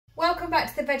Welcome back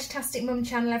to the Vegtastic Mum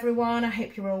channel, everyone. I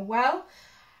hope you're all well.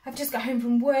 I've just got home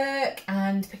from work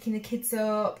and picking the kids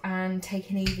up and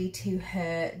taking Evie to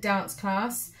her dance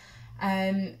class.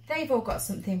 They've all got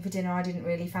something for dinner I didn't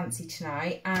really fancy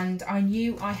tonight, and I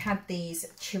knew I had these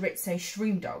Chorizo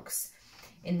Shroomdogs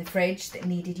in the fridge that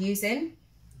needed using.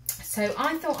 So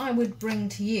I thought I would bring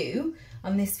to you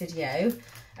on this video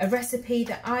a recipe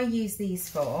that I use these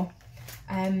for,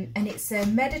 and it's a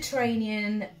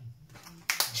Mediterranean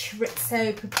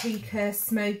chorizo paprika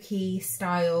smoky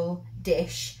style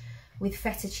dish with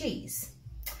feta cheese.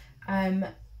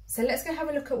 So let's go have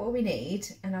a look at what we need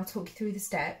and I'll talk you through the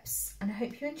steps, and I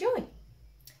hope you enjoy.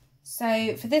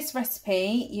 So for this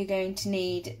recipe you're going to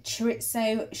need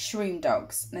Chorizo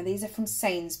Shroomdogs. Now these are from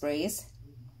Sainsbury's.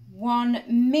 1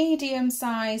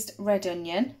 medium-sized red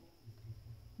onion,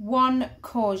 1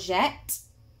 courgette,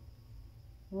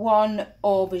 1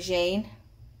 aubergine,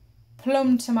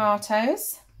 plum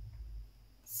tomatoes,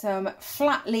 some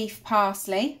flat leaf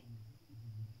parsley,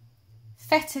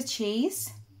 feta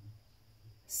cheese,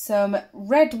 some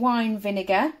red wine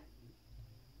vinegar,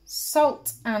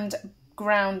 salt and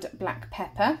ground black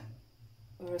pepper.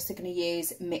 We're also going to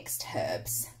use mixed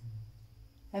herbs.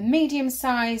 A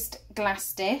medium-sized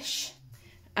glass dish,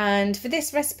 and for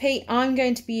this recipe I'm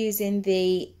going to be using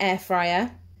the air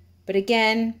fryer, but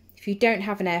again, if you don't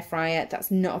have an air fryer, that's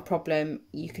not a problem.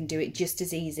 You can do it just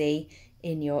as easy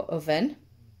in your oven.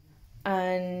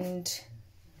 And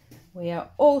we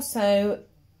are also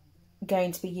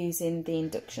going to be using the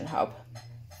induction hob.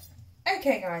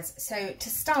 Okay guys, so to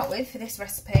start with for this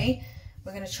recipe,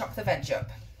 we're going to chop the veg up.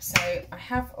 So I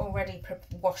have already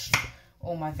washed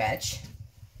all my veg.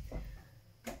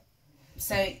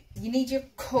 So you need your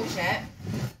courgette,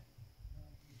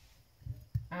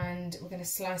 and we're going to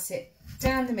slice it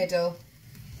down the middle,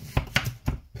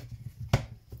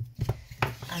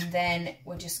 and then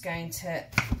we're just going to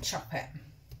chop it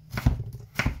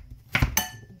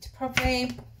into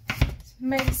probably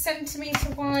maybe centimetre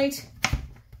wide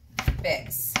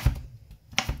bits,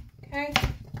 okay,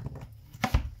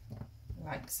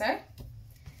 like so.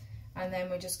 And then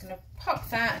we're just going to pop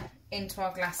that into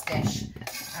our glass dish.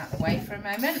 Out the way for a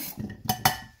moment.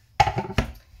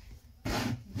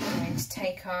 We're going to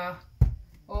take our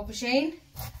aubergine,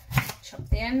 chop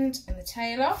the end and the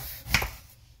tail off,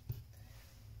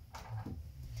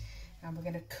 and we're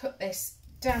going to cut this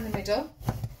down the middle,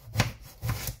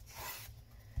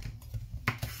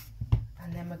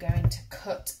 and then we're going to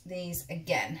cut these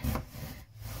again.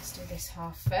 Let's do this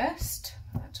half first,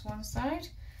 put that to one side,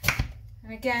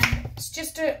 and again it's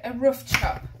just a rough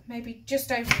chop, maybe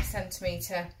just over a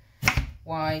centimetre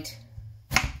wide.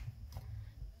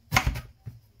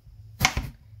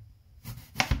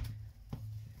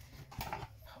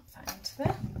 Pop that into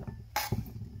there.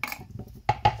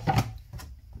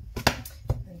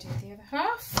 And do the other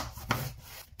half.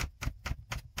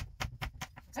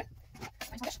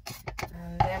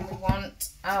 And then we want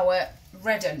our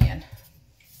red onion.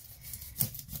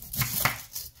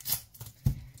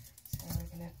 So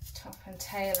we're going to top and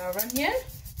tail our onion.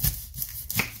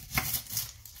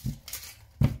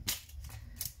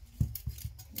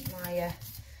 My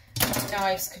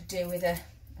knives could do with a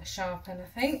sharpen,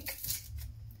 I think.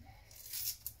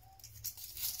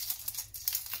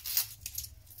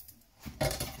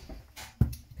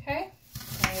 Okay,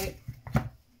 so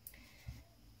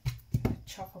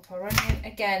chop up our onion.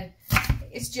 Again,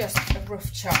 it's just a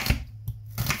rough chop. You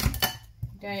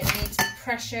don't need to be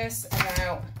precious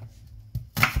about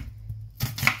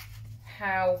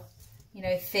how, you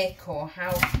know, thick or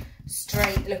how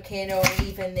straight looking or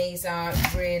even these are.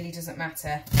 It really doesn't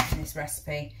matter in this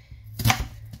recipe.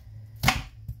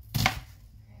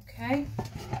 Okay,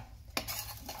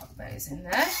 pop those in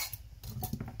there.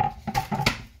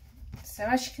 So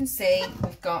as you can see,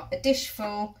 we've got a dish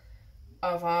full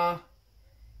of our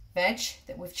veg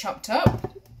that we've chopped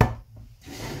up,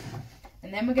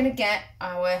 and then we're going to get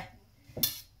our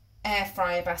air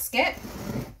fryer basket.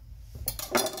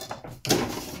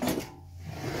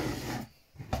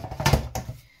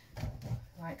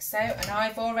 Like so, and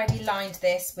I've already lined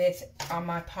this with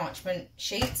my parchment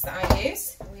sheets that I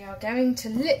use. We are going to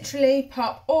literally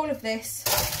pop all of this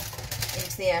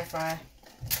into the air fryer.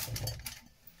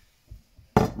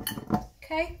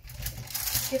 Okay,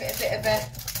 give it a bit of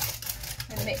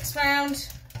a mix round,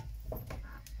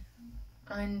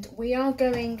 and we are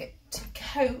going to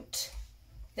coat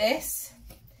this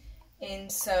in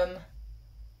some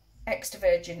extra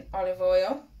virgin olive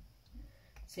oil.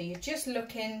 So you're just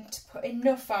looking to put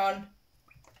enough on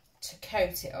to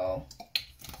coat it all.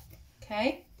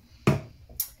 Okay.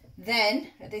 Then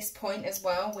at this point as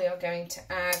well, we are going to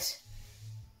add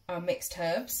our mixed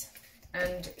herbs,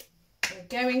 and we're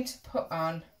going to put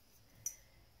on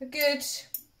a good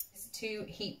 2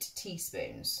 heaped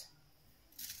teaspoons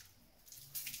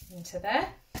into there.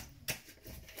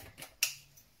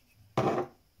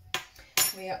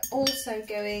 We are also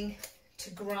going to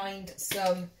grind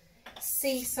some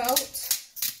sea salt.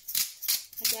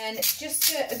 Again,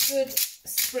 just a good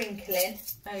sprinkling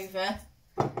over,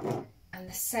 and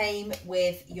the same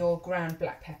with your ground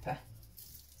black pepper.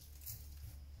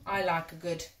 I like a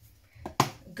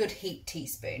good heaped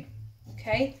teaspoon.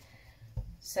 Okay,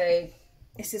 so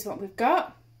this is what we've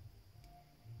got,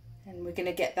 and we're going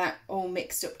to get that all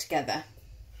mixed up together.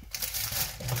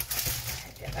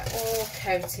 Get that all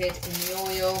coated in the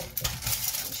oil.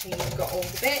 Make sure you've got all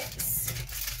the bits.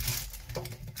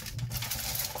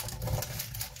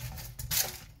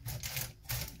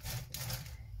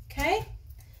 Okay,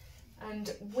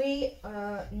 and we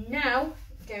are now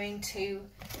going to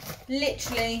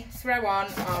literally throw on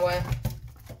our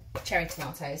cherry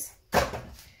tomatoes.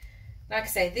 Like I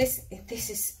say, this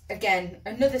is again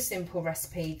another simple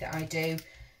recipe that I do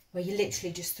where you're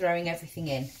literally just throwing everything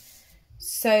in.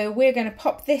 So we're going to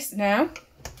pop this now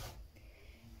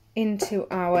into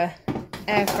our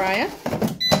air fryer,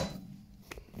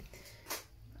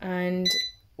 and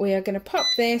we are going to pop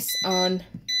this on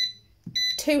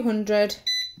 200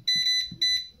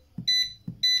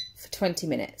 for 20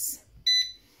 minutes.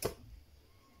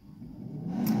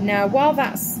 Now while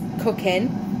that's cooking,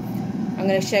 I'm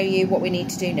going to show you what we need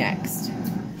to do next.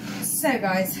 So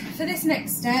guys, for this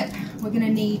next step we're going to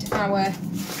need our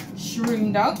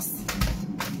Shroomdogs,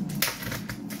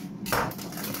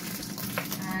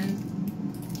 and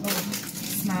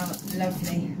smell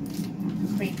lovely. The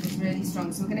paprika is really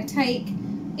strong. So we're going to take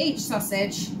each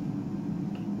sausage,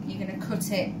 you're going to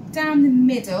cut it down the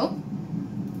middle,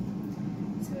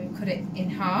 so we cut it in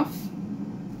half,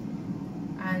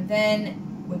 and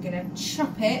then we're going to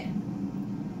chop it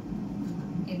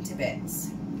into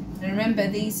bits. And remember,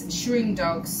 these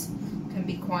Shroomdogs can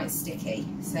be quite sticky,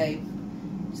 so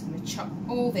I'm just going to chop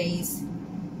all these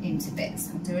into bits.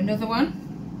 I'll do another one,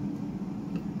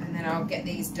 and then I'll get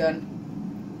these done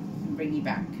and bring you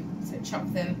back. So chop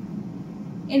them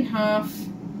in half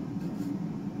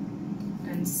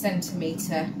and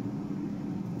centimetre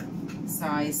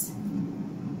size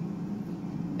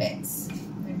bits.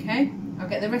 Okay, I'll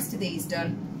get the rest of these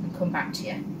done and come back to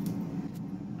you.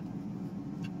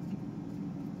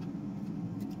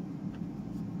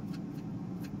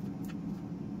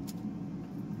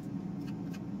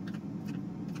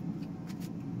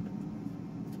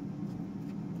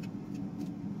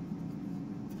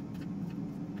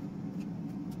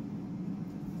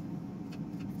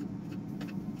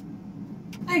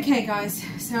 Okay guys,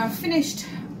 so I've finished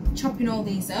chopping all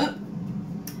these up,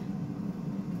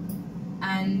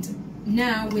 and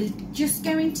now we're just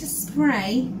going to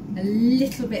spray a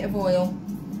little bit of oil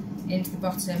into the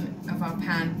bottom of our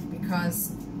pan,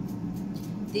 because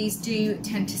these do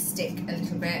tend to stick a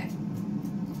little bit.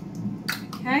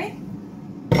 Okay,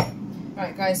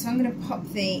 right guys, so I'm going to pop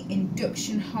the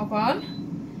induction hob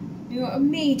on. We've got a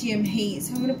medium heat,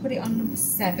 so I'm going to put it on number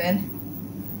 7.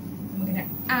 I'm going to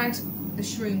add the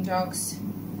Shroomdogs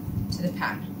to the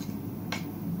pan.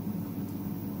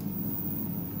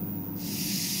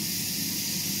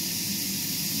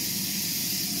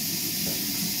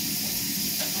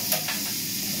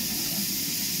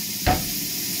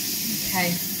 Okay,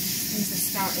 these are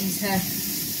starting to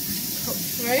cook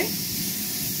through.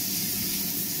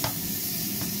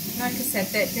 Like I said,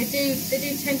 they do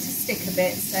tend to stick a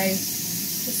bit, so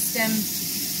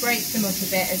just break them up a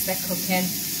bit as they're cooking.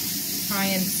 Try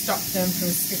and stop them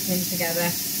from sticking together.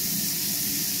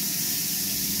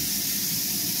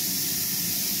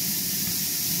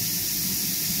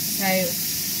 So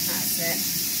that's it.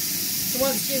 So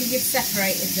once you've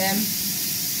separated them,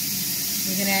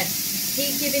 we're going to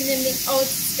keep giving them the odd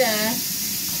stir.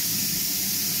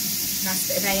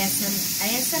 Nice bit of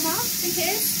ASMR, I think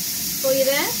it is, for you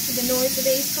there, for the noise of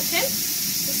these cooking.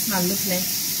 They smell lovely.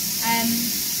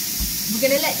 We're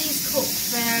going to let these cook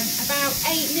for about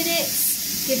 8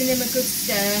 minutes, giving them a good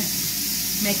stir,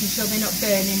 making sure they're not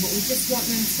burning, but we just want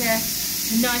them to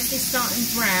nicely start and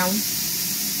brown.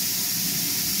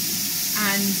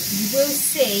 And you will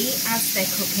see as they're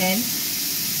cooking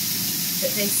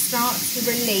that they start to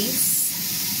release.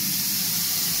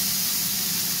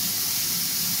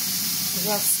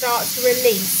 They'll start to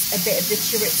release a bit of the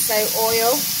chorizo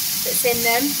oil that's in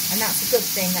them, and that's a good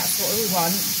thing. That's what we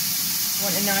want. We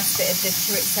want a nice bit of the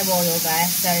chorizo oil there.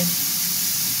 So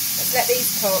let's let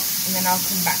these cook, and then I'll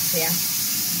come back to you.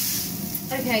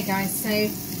 Okay guys, so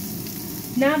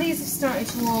now these have started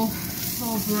to all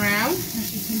or brown,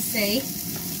 as you can see.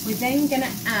 We're then going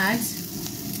to add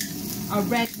our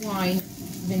red wine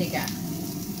vinegar.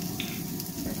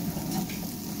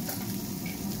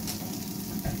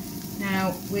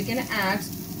 Now we're going to add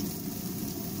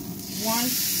 1,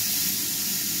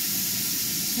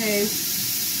 2,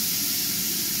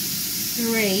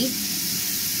 3,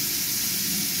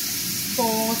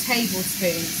 4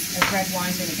 tablespoons of red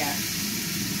wine vinegar.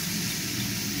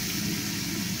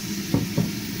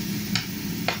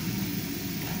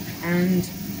 And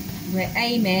we're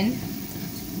aiming,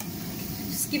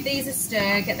 just give these a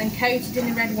stir, get them coated in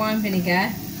the red wine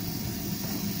vinegar,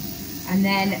 and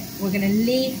then we're going to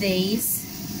leave these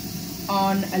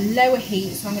on a lower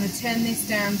heat. So I'm going to turn this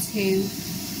down to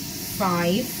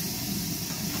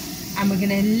 5, and we're going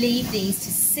to leave these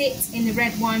to sit in the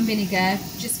red wine vinegar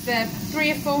just for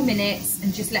 3 or 4 minutes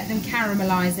and just let them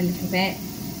caramelise a little bit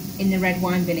in the red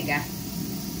wine vinegar.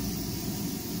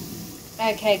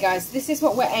 Okay guys, this is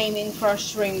what we're aiming for our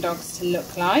Shroomdogs to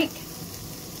look like.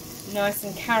 Nice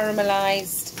and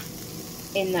caramelised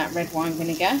in that red wine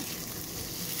vinegar.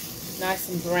 Nice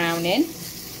and browning.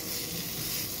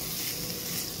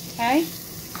 Okay.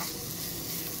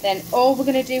 Then all we're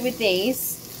going to do with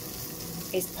these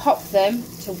is pop them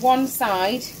to one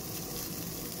side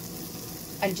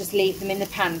and just leave them in the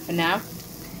pan for now.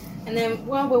 And then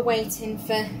while we're waiting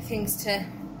for things to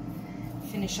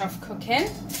finish off cooking,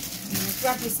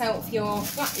 grab yourself your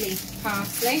flat leaf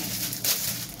parsley,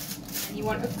 and you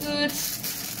want a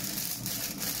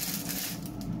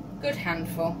good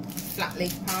handful of flat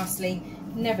leaf parsley.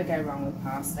 Never go wrong with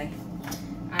parsley.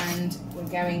 And we're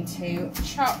going to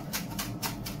chop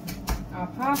our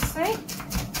parsley.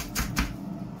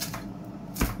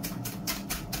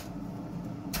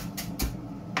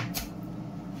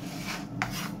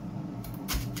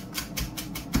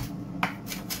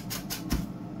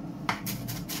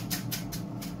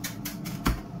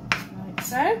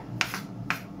 So, there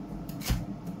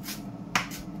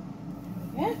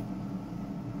we go.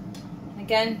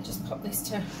 Again, just pop this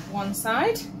to one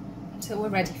side until we're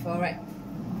ready for it.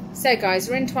 So guys,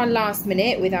 we're into our last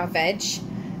minute with our veg.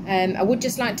 I would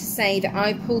just like to say that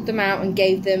I pulled them out and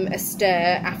gave them a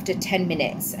stir after 10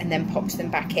 minutes and then popped them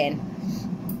back in.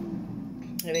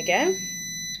 There we go.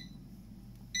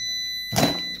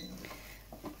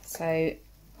 So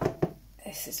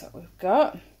this is what we've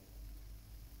got.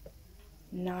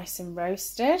 Nice and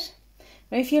roasted.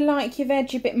 Now if you like your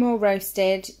veg a bit more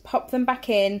roasted, pop them back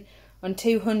in on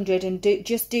 200 and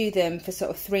just do them for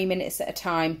sort of 3 minutes at a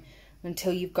time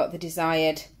until you've got the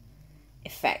desired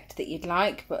effect that you'd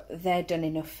like, but they're done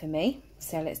enough for me.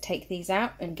 So let's take these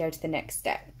out and go to the next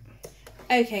step.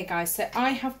 Okay guys, so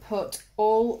I have put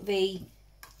all the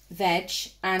veg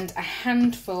and a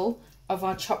handful of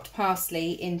our chopped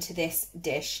parsley into this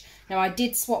dish. Now I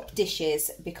did swap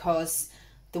dishes because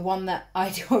the one that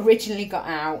I originally got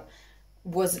out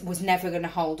was never going to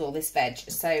hold all this veg.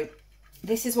 So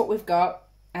this is what we've got.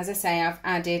 As I say, I've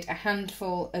added a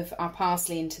handful of our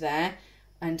parsley into there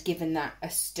and given that a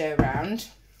stir round,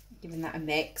 given that a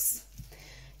mix.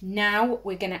 Now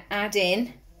we're going to add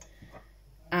in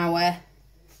our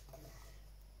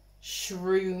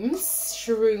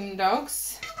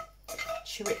Shroomdogs,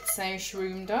 Chorizo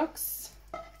Shroomdogs,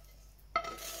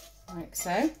 like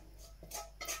so.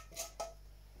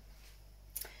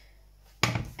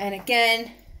 And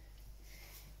again,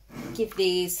 give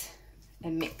these a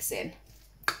mix in.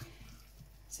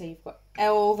 So you've got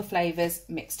all the flavours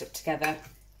mixed up together.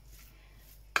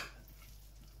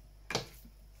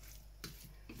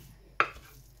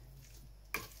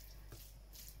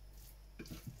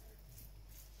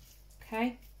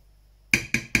 Okay,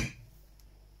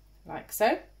 like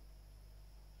so.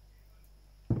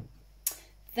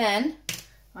 Then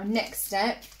our next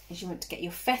step is you want to get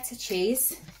your feta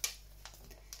cheese.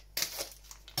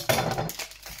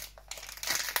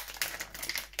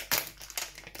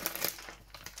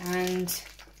 And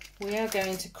we are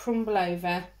going to crumble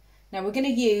over. Now we're going to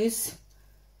use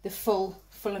the full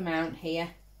amount here.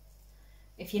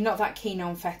 If you're not that keen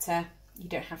on feta, you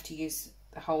don't have to use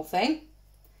the whole thing.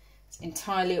 It's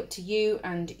entirely up to you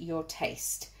and your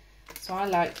taste. So I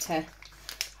like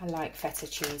feta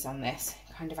cheese on this.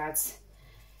 It kind of adds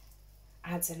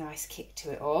a nice kick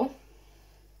to it all.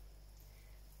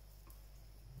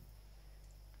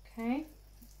 Okay.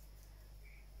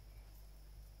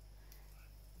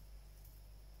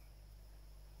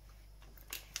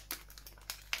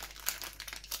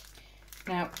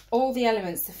 Now, all the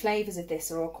elements, the flavours of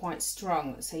this are all quite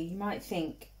strong, so you might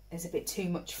think there's a bit too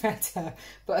much feta,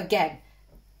 but again,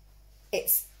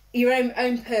 it's your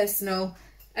own personal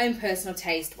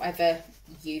taste, whatever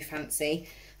you fancy.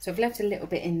 So I've left a little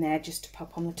bit in there just to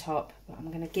pop on the top, but I'm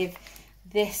going to give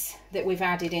this that we've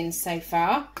added in so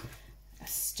far a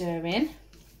stir in,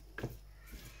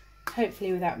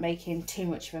 hopefully without making too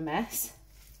much of a mess,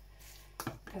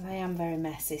 because I am very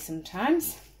messy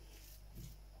sometimes.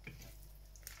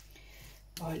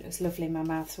 Oh, it looks lovely, my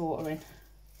mouth's watering,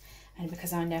 and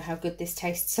because I know how good this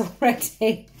tastes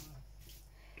already.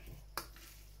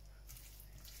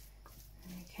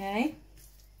 Okay,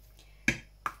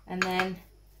 and then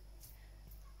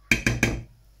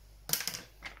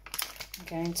I'm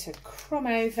going to crumb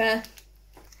over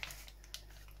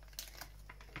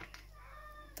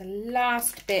the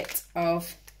last bit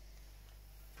of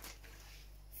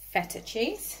feta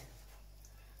cheese.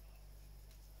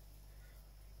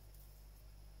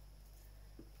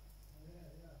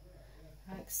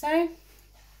 Like so.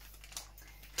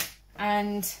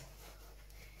 And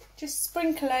just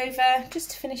sprinkle over,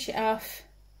 just to finish it off,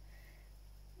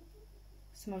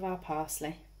 some of our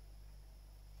parsley.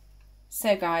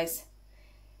 So guys,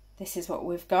 this is what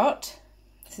we've got.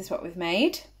 This is what we've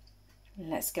made.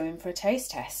 Let's go in for a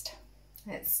taste test.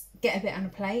 Let's get a bit on a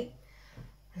plate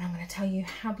and I'm going to tell you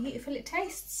how beautiful it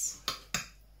tastes.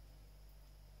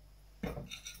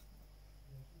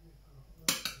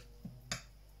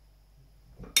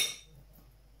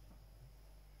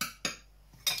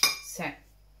 So,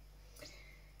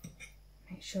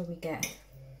 make sure we get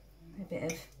a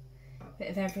bit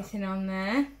of everything on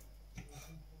there.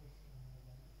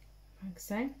 Like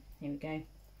so. Here we go.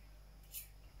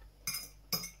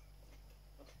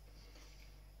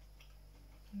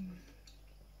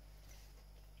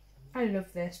 I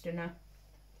love this dinner.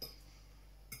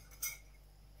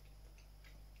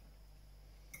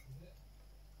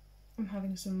 I'm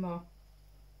having some more.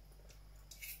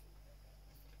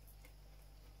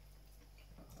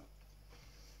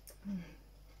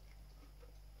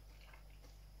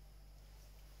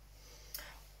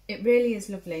 It really is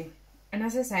lovely, and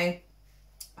as I say,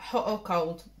 hot or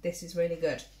cold, this is really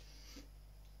good.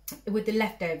 With the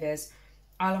leftovers,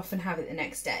 I'll often have it the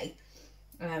next day,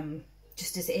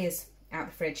 just as it is out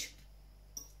the fridge.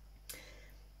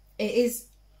 It is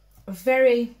a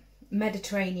very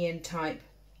Mediterranean type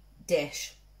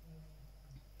dish,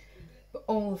 but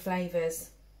all the flavours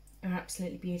are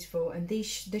absolutely beautiful. And the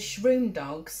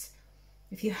Shroomdogs,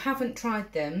 if you haven't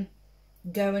tried them,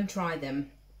 go and try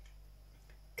them,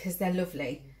 because they're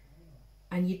lovely,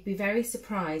 and you'd be very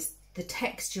surprised. The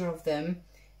texture of them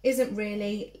isn't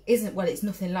well, it's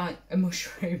nothing like a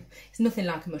mushroom. It's nothing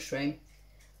like a mushroom.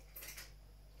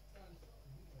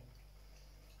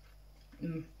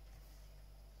 And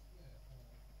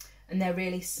they're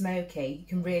really smoky. You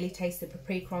can really taste the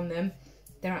paprika on them.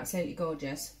 They're absolutely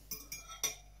gorgeous.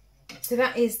 So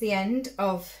that is the end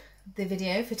of the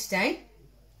video for today.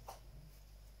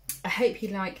 I hope you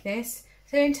like this.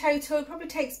 So in total, it probably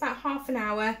takes about half an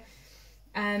hour.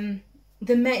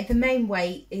 The main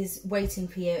wait is waiting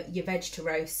for your veg to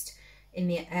roast in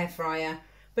the air fryer.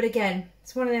 But again,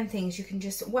 it's one of them things you can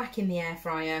just whack in the air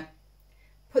fryer,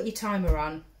 put your timer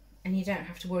on, and you don't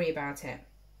have to worry about it.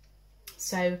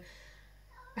 So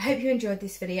I hope you enjoyed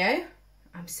this video.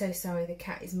 I'm so sorry, the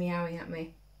cat is meowing at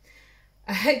me.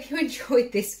 I hope you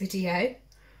enjoyed this video.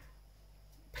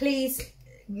 Please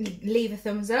leave a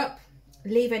thumbs up.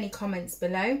 Leave any comments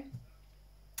below.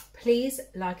 Please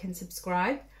like and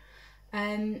subscribe.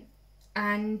 And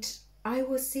I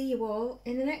will see you all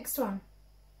in the next one.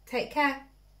 Take care.